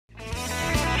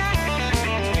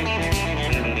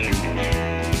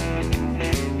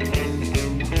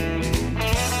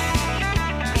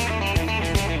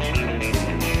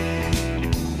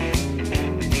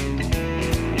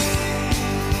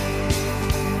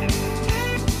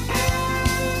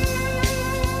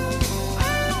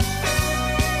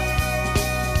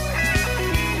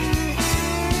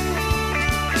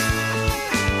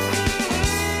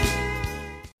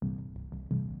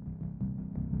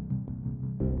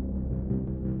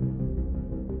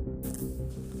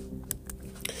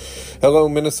Hello,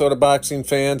 Minnesota boxing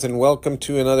fans, and welcome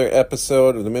to another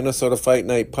episode of the Minnesota Fight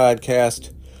Night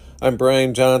podcast. I'm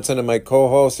Brian Johnson, and my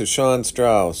co-host is Sean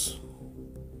Strauss.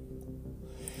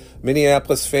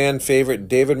 Minneapolis fan favorite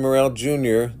David Morrell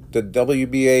Jr., the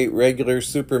WBA regular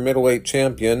super middleweight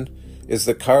champion, is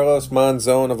the Carlos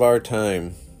Monzon of our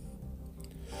time.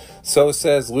 So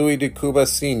says Louis de Cuba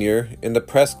Sr. in the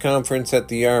press conference at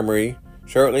the Armory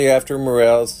shortly after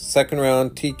Morrell's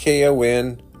second-round TKO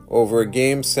win over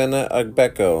Game Sena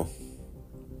Agbeko.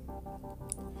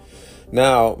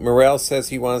 Now, Morrell says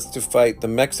he wants to fight the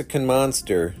Mexican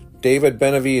monster, David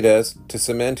Benavidez, to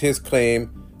cement his claim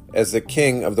as the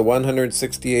king of the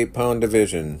 168-pound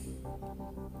division.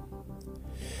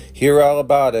 Hear all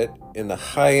about it in the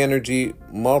high-energy,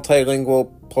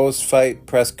 multilingual post-fight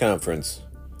press conference,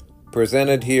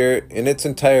 presented here in its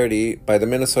entirety by the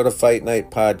Minnesota Fight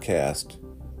Night podcast.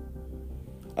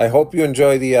 I hope you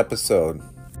enjoy the episode.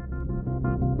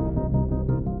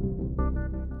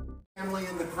 Family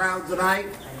in the crowd tonight.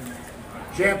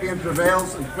 Champion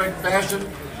prevails in quick fashion.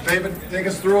 David, take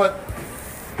us through it.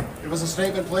 Give us a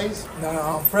statement, please.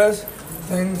 First,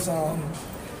 thanks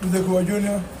David Morrell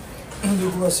Jr.,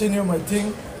 David Morrell Sr., my team,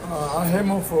 and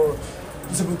Hemo for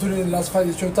this opportunity. The last fight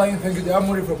is showtime. Thank you, the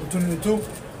Armory, for opportunity too.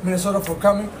 Minnesota for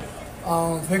coming.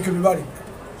 Thank you, everybody.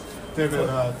 David,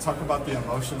 talk about the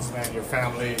emotions, man. Your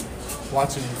family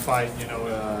watching you fight,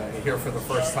 here for the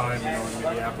first time, in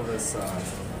Minneapolis.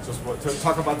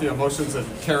 Talk about the emotions and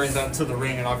carrying them to the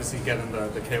ring and obviously getting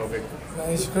the KO victory.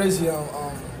 It's crazy.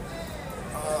 I'll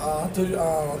tell you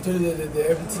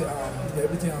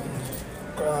everything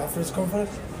first conference.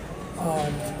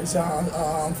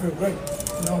 I'm feeling great.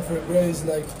 I'm feeling great. It's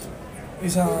like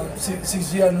it's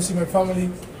 6 years I don't see my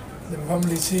family. The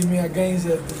family see me against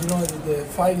the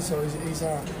fight, so it's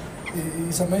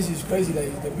amazing. It's crazy.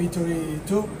 Like the victory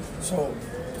too. So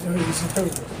it's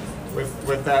incredible.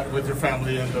 With your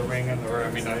family in the ring in the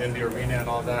arena and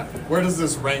all that, where does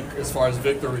this rank as far as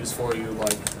victories for you,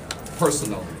 like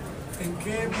personal? ¿En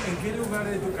qué lugar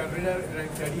de tu carrera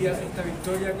rankearías esta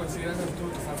victoria, considerando que estuvo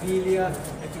tu familia,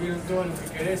 estuvieron todos los que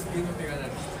querés viéndote ganar?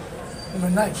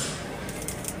 Number 9.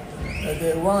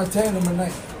 The 1 and 10, number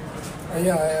 9.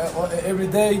 Every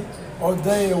day, all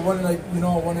day, I want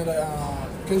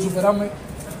que superarme.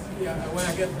 Yeah, I want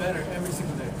to get better every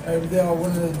single day. Every day I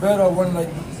want to get better. I want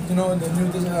the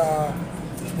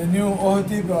new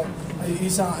objective.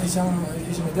 It's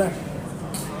my dream.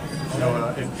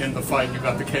 In the fight, you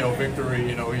got the KO victory.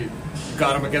 You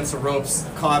got him against the ropes,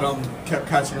 caught him, kept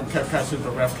catching.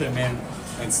 The ref came in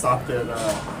and stopped it.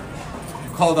 You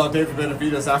called out David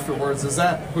Benavidez afterwards. Is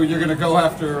that who you're going to go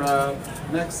after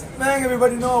next? Man,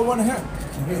 everybody know I want him.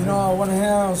 I want him.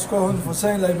 I'll score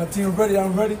 100%. Like my team ready,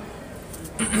 I'm ready.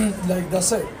 Like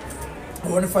that's it. I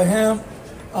want to fight him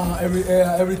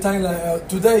every time. Like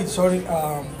today,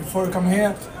 before I come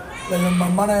here. Like my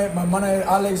manager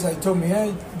Alex, told me,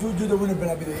 hey, you the winner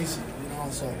Benavidez easy,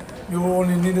 So you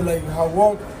only need hard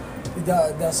work.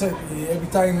 That's it. Every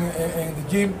time in the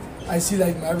gym, I see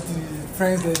my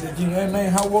friends at the gym. Hey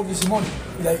man, hard work is money.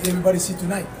 Like everybody see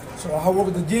tonight. So hard work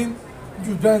at the gym,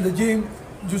 you plan the gym,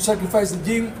 you sacrifice the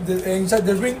gym, inside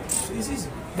the ring. It's easy.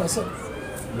 That's it.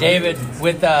 David,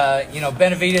 with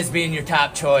Benavidez being your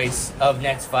top choice of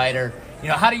next fighter,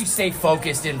 how do you stay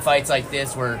focused in fights like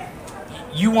this where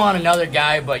you want another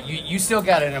guy, but you still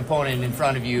got an opponent in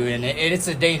front of you, and it's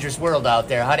a dangerous world out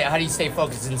there. How do you stay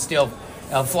focused and still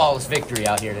a flawless victory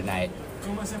out here tonight?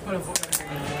 ¿Cómo haces para enfocarte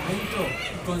en el momento,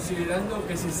 considerando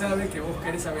que se sabe que vos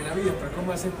querés a Benavidez, pero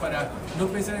cómo haces para no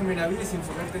pensar en Benavidez y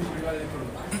enfocarte en tu rival de turno?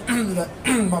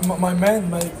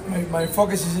 My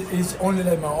focus is only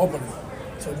my opponent.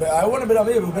 So I want to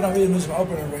Benavidez, but Benavidez is my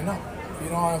opponent right now.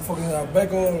 I'm focusing on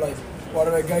Beko,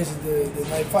 whatever guys in the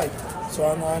night fight. So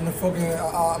I'm focusing.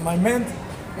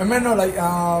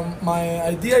 My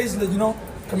idea is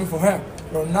coming for him.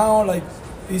 But now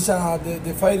it's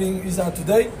the fighting is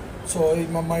today. So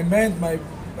my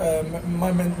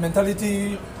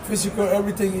mentality, physical,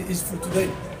 everything is for today.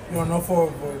 Not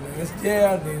for next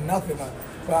year, nothing.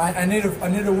 But I need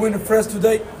to win first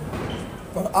today.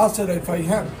 But after I fight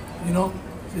him, no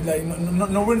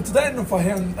win today, no fight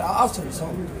him after. So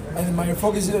and my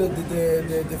focus is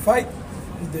the fight.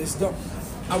 Is done.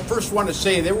 I first want to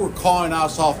say they were calling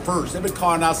us off first. They've been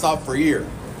calling us off for a year.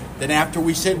 Then after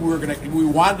we said we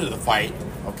wanted to fight,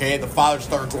 the father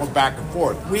started going back and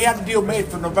forth. We had the deal made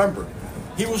for November.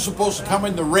 He was supposed to come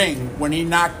in the ring when he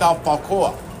knocked out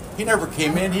Falcoa. He never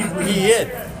came in. He hid.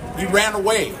 He ran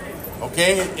away. And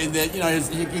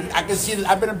I can see that.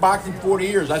 I've been in boxing 40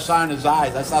 years. I saw in his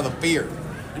eyes. I saw the fear.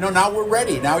 Now we're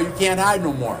ready. Now you can't hide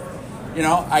no more. You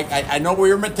know, I know where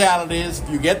your mentality is. If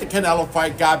you get the Canelo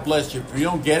fight, God bless you. If you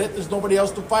don't get it, there's nobody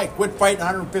else to fight. Quit fighting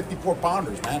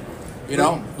 154-pounders, man. You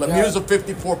know, Lemieux's a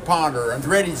 54-pounder.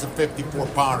 Andretti's a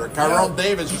 54-pounder. Tyrone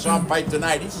Davis, you saw him fight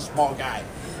tonight. He's a small guy.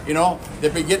 You know,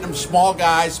 they've been getting them small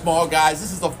guys.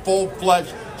 This is the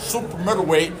full-fledged super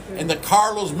middleweight in the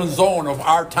Carlos Monzon of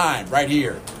our time, right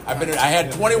here. I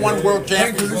had 21 world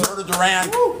champions. Roberto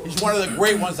Duran. He's one of the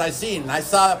great ones I've seen. And I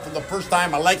saw that for the first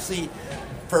time. Alexi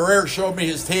Ferrer showed me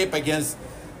his tape against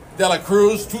De La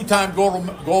Cruz, two-time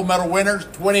gold medal winner,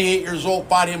 28 years old,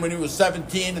 fought him when he was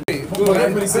 17.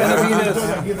 Benavidez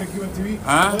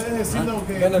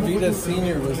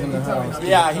Sr. was in the house.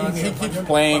 Yeah, he keeps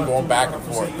playing, going back and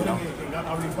forth, you know.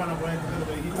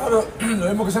 Claro, lo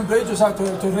mismo que siempre he dicho, exacto,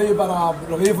 estoy ready para,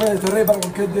 lo que dije fue, estoy ready para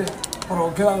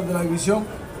cualquiera de la división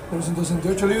de los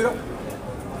 168 libras.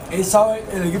 Él sabe,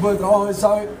 el equipo de trabajo, él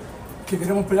sabe que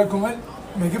queremos pelear con él.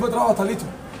 Mi equipo de trabajo está listo.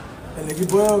 El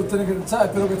equipo tiene que, ¿sabes?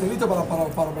 Espero que esté listo para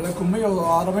pelear conmigo.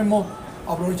 Ahora mismo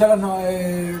aprovechar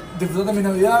disfrutar de mis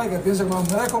navidades, que pienso que me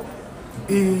merezco.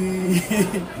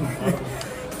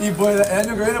 Y pues el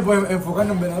año que viene pues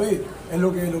enfocarnos en Benavides. Es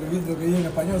lo que dije en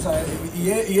español, ¿sabes? Y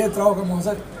es el trabajo que vamos a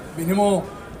hacer. Vinimos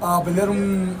a pelear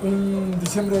un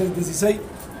diciembre del 16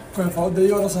 con el favor de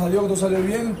Dios, gracias a Dios que todo salió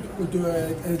bien.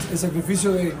 El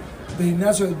sacrificio de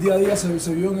gimnasio del día a día se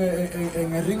vio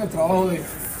en el ring, el trabajo de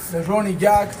Ronnie,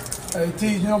 Jack,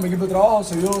 T, mi equipo de trabajo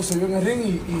se vio en el ring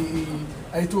y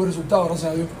ahí estuvo el resultado,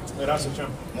 gracias a Dios. Gracias, Cham.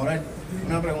 Morel,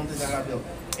 una preguntita rápido.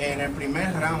 En el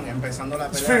primer round, empezando la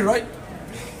pelea... It's free, right?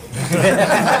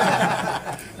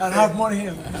 And have money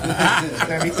here.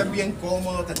 Te viste bien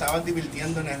cómodo, te estabas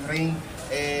divirtiendo en el ring.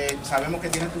 Sabemos que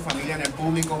tienes tu familia en el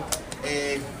público.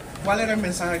 ¿Cuál era el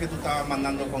mensaje que tú estabas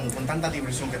mandando con tanta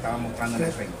diversión que estabas mostrando en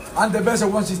el ring? I'm the best at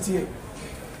 168.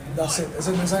 That's it. Ese es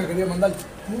el mensaje que quería mandar.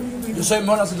 Yo soy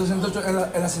mejor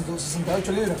en las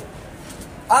 168 libras.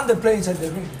 I'm the player inside the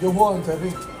ring. Yo juego dentro del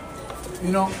ring.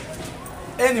 You know,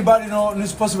 anybody no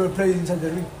is possible to play inside the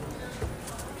ring.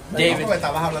 David, porque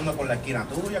estabas hablando con la esquina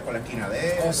tuya, con la esquina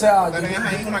de él. O sea, tenías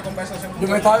ahí una conversación. Yo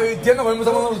me estaba divirtiendo, como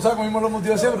mismo lo hemos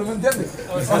dicho siempre, ¿tú me entiendes?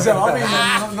 O sea, papi,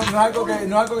 no es algo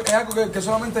que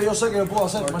solamente yo sé que yo puedo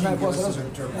hacer, más nadie puede hacer eso.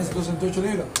 En 168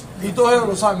 libras. Y todos ellos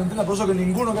lo saben, ¿me entiendes? Por eso que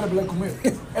ninguno quiere pelear conmigo.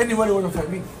 Anybody wanna fight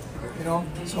me, you know?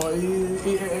 So,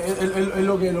 es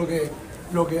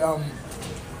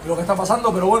lo que está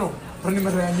pasando, pero bueno. Tony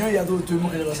me regañó y ya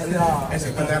tuvimos que salir a...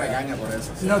 Ese te regaña por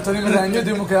eso. Sí, no, Tony me regañó y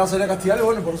tuvimos que salir a castigarle,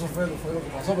 bueno, por eso fue lo que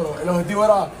pasó. Pero el objetivo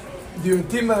era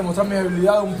divertirme, demostrar mis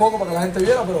habilidades un poco para que la gente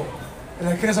viera, pero en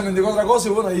la esquina se me indicó otra cosa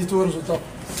y bueno, ahí estuvo el resultado.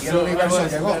 Y el universo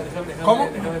llegó. ¿Cómo?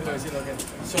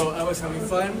 So I was having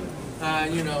fun,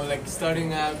 you know, like starting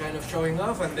kind of showing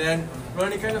off, and then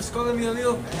Ronnie kind of scolded me a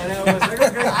little, and I was like,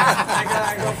 okay, I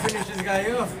gotta go finish this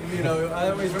guy off, you know,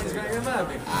 otherwise Ronnie's gonna get mad at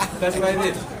me. That's what I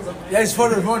did. Yeah, it's for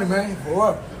the money, man, for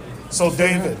what? So,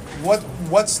 David,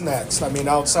 what's next? I mean,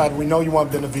 outside, we know you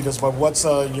want Benavidez, but what's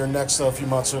your next few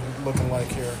months are looking like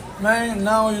here? Man,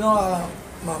 now, you know,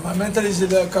 my mental is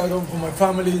like for my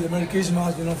family, the Merry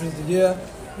Christmas, you know, finish the year,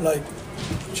 like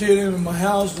chilling in my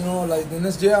house, you know, like the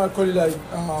next year I'll call it like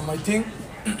my team.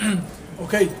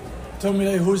 Okay, tell me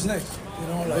like who's next, you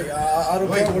know, like I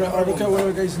don't care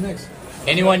whatever guy's next.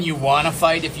 Anyone you want to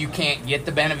fight if you can't get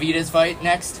the Benavidez fight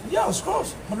next? Yeah, of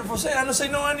course, 100%. I don't say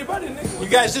no to anybody, nigga. You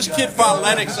guys, this kid fought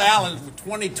Lennox Allen with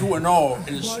 22-0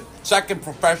 in his second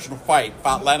professional fight.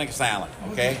 Fought Lennox Allen,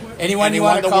 okay? Anyone and you he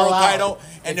won want to the call world out? title,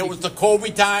 and it was the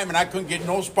COVID time, and I couldn't get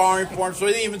no sparring for him, so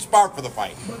he didn't even spar for the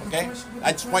fight, okay?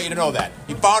 I just want you to know that.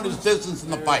 He found his distance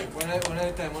in the fight. One at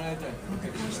a time.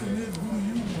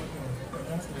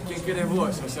 ¿Quién quieres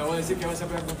vos? O sea, vos decís que vas a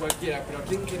pelear con cualquiera, pero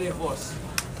 ¿quién quieres vos?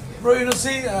 Bro, you know,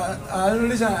 see, I don't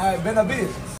listen to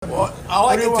Benavidez. Well, all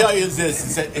I can tell you is this: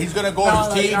 is that he's going to go to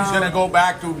his team. He's going to go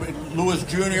back to Lewis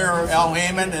Jr. or Al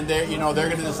Heyman, and they're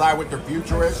going to decide what their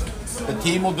future is. The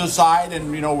team will decide,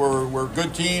 and you know we're a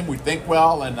good team. We think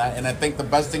well, and I think the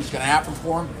best thing's going to happen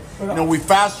for him. You know, we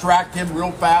fast-tracked him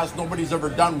real fast. Nobody's ever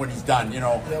done what he's done. You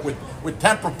know, with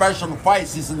 10 professional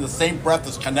fights, he's in the same breath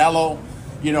as Canelo.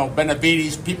 You know,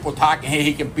 Benavidez, people talking, hey,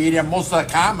 he can beat him. Most of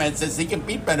the comments says he can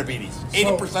beat Benavidez.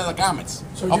 80% of the comments.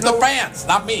 Of the fans,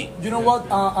 not me. You know what?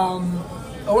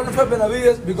 I want to fight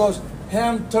Benavidez because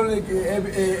him, totally,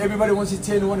 everybody wants to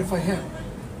tell you, want to fight him.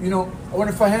 You know, I want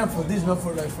to fight him for this, not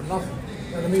for nothing.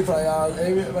 You know what I mean?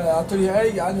 I tell you,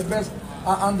 hey, I'm the best.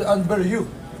 I'm better than you.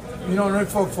 You know, not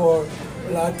for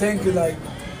I think, like,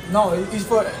 no, it's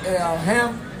for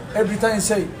him every time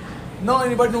say, no,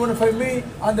 anybody want to fight me.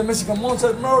 I'm the Mexican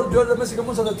monster. No, you're the Mexican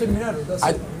monster that take Minero. That's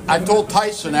it. I told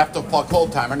Tyson after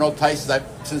Falcao time, I know Tyson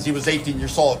since he was 18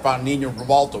 years old, I found Nino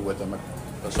Rivalta with him,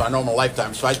 so I know him a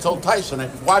lifetime. So I told Tyson,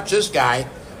 watch this guy,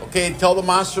 okay, tell the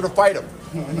monster to fight him.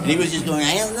 And he was just going,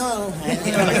 I don't know. I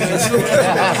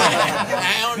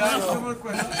don't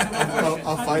know.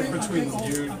 A fight between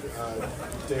you,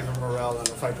 David Morrell, and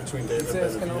a fight between David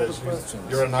Benavidez.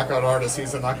 You're a knockout artist,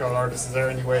 he's a knockout artist. Is there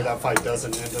any way that fight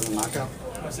doesn't end in a knockout?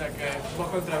 O sea que vos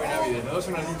contra Benavidez, los dos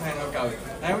son artistas de knockout.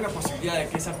 ¿Hay una posibilidad de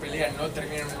que esa pelea no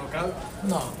termine en un knockout?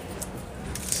 No.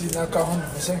 He's knockout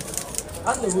 100%.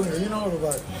 I'm the winner, you know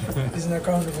about it. He's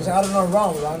knockout 100%. I don't know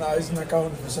round, but I know he's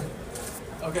knockout 100%.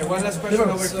 Okay, one last question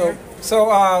over here.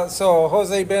 So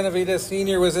Jose Benavidez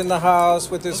Sr. was in the house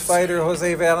with his fighter,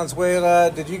 Jose Valenzuela.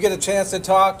 Did you get a chance to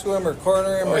talk to him or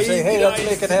corner him or say, hey, let's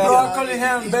make it happen?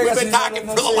 We've been talking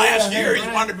for the last year. He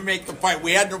wanted to make the fight.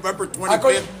 We had November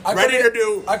 25th ready to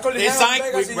do. They signed,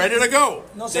 ready to go.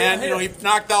 Then, he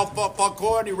knocked out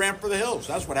Falcao and he ran for the hills.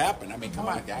 That's what happened. I mean, come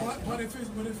on, guys. But if it's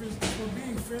for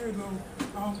being fair, though,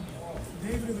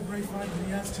 David is a great fighter.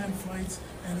 He has 10 fights,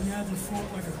 and he hasn't fought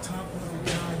like a top-level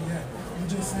guy yet. I'm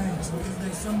just saying, so is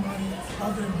there somebody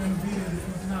other than Benavidez, if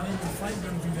he's not able to fight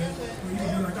Benavidez, where you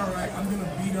can be like, all right, I'm going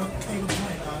to beat up Caleb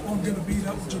Plant, or I'm going to beat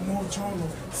up Jamal Charlo.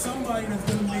 Somebody that's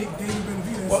going to make David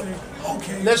Benavidez say,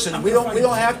 okay. Listen, we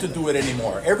don't have to do it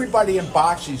anymore. Everybody in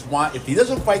boxing if he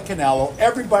doesn't fight Canelo,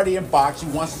 everybody in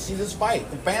boxing wants to see this fight.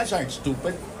 The fans aren't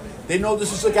stupid. They know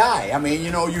this is a guy. I mean,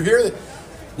 you hear that.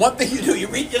 One thing you do,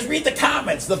 just read the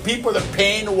comments. The people that are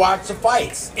paying to watch the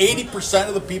fights. 80%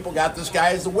 of the people got this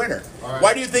guy as the winner. Right.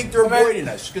 Why do you think they're avoiding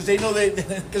us? Because they know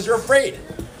because they're afraid.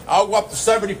 I'll go up to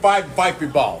 75 and fight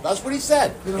ball. That's what he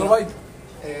said. Por lo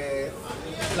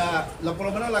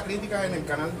menos la crítica en el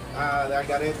canal de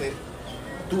Algarete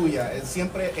tuya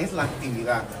siempre es la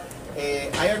actividad.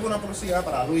 ¿Hay alguna posibilidad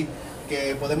para Luis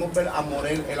que podemos ver a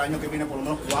Morel el año que viene por lo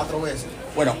menos 4 veces?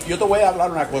 Bueno, yo te voy a hablar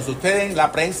una cosa. Ustedes en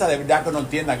la prensa de verdad que no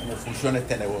entiendan cómo funciona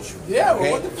este negocio.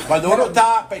 ¿Okay? Cuando uno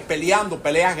está peleando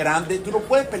peleas grandes, tú no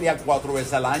puedes pelear 4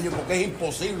 veces al año porque es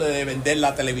imposible de vender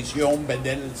la televisión,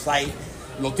 vender el site.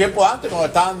 Los tiempos antes, cuando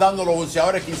estaban dando los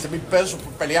boxeadores 15,000 pesos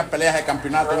por peleas de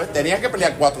campeonato, tenían que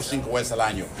pelear 4 o 5 veces al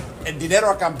año. El dinero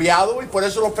ha cambiado y por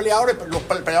eso los peleadores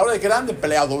grandes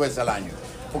pelean 2 veces al año.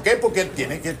 ¿Por qué? Porque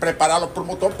tienen que preparar a los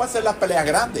promotores para hacer las peleas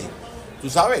grandes. Tú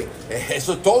sabes,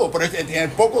 eso es todo. Pero en el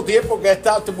poco tiempo que ha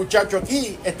estado este muchacho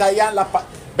aquí, está allá en la...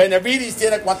 Benavidez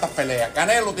tiene cuántas peleas,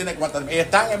 Canelo tiene cuántas...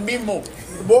 Están en el mismo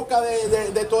boca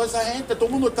de toda esa gente. Todo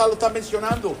el mundo lo está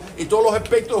mencionando. Y todos los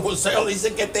expertos de boxeo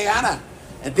dicen que te gana.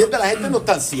 ¿Entiendes? La gente no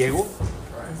está ciego.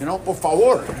 Por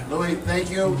favor. Louis, thank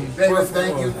you. David,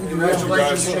 thank you.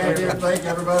 Congratulations, champion. Thank you,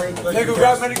 everybody. Thank you,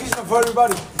 guys. Merry Christmas for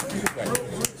everybody.